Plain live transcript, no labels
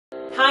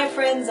Hi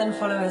friends and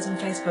followers on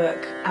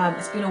Facebook.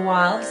 It's been a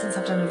while since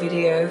I've done a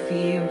video for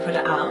you and put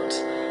it out,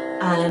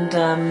 and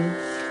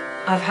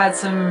I've had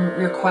some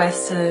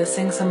requests to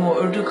sing some more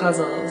Urdu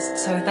ghazals,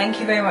 so thank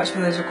you very much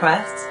for those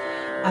requests.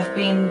 I've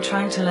been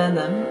trying to learn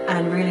them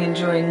and really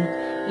enjoying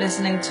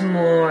listening to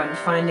more and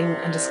finding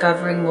and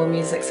discovering more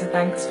music, so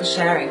thanks for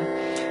sharing.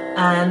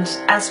 And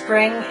as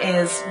spring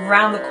is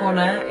round the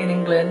corner in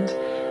England,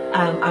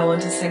 I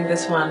want to sing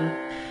this one.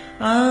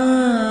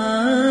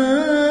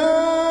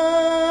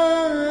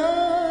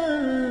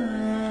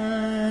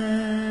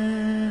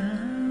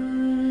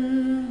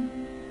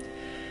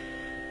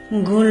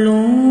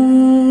 गुलों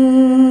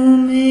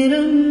में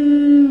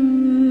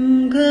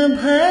रंग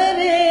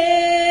भरे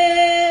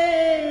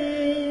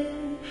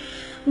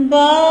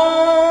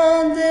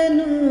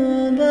बादलों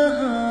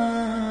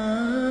बहार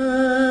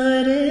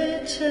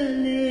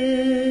चले,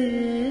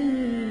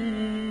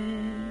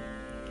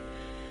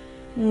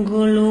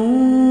 गुलों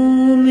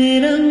में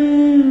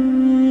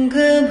रंग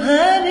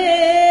भरे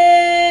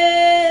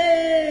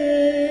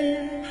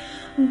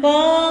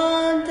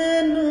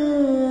बादलों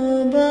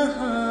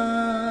बहार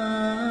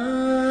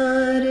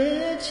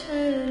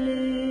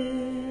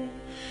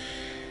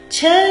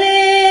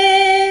चले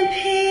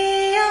भी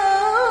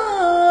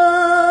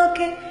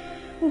आके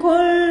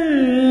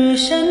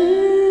गुलशन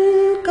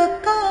का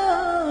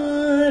कारोबार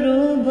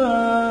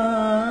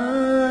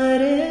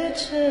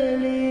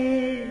चले,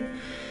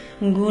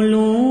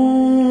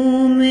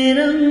 गुलों में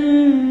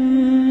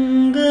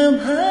रंग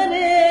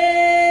भरे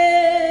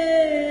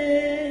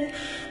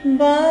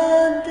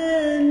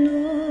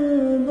बादलों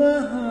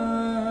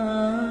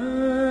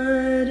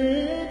बहार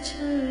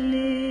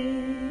चले।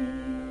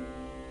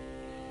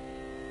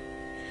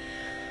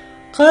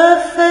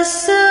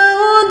 क़फ़स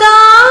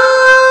उदास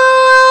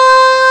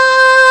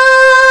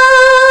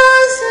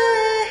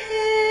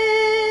है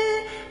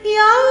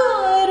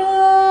यारो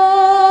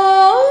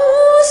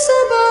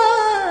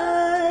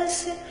सबस,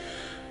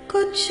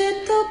 कुछ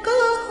तो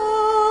कहो।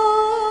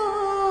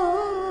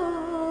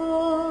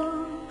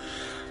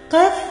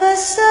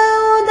 क़फ़स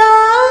उदास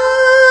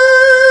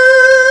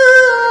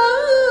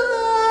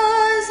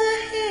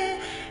है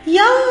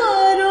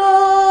यारो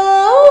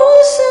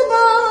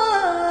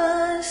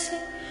सबस,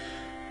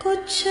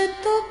 कुछ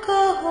तो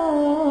कहो।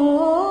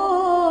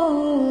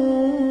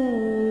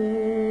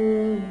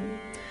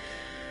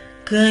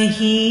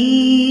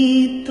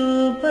 कहीं तो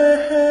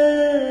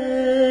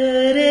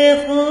बहरे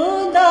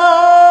खुदा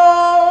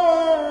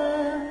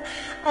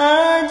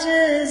आज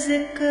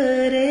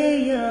ज़िक्र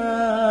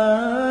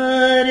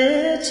यार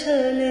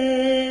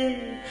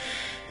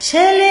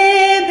चले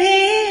भी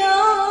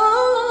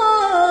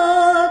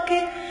आके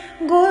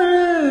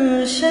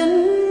गुलशन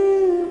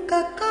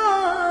का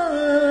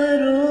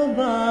कारोबार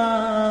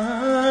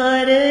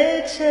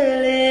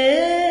चले,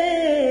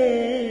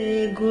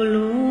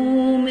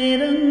 गुलों में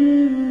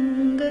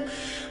रंग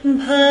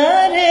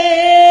भरे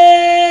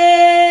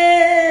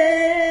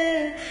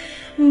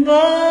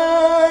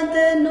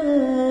बादलों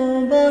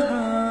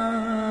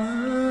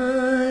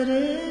बहार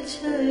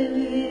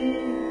चले।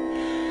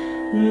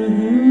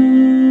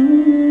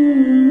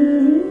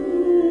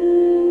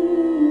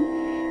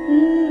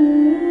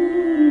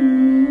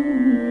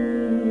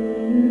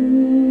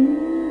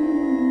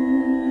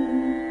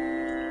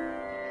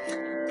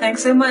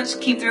 Thanks so much.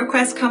 Keep the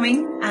requests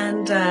coming,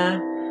 and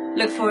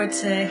look forward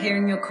to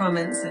hearing your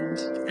comments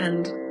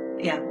and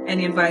yeah,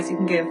 any advice you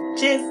can give.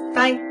 Cheers.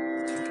 Bye.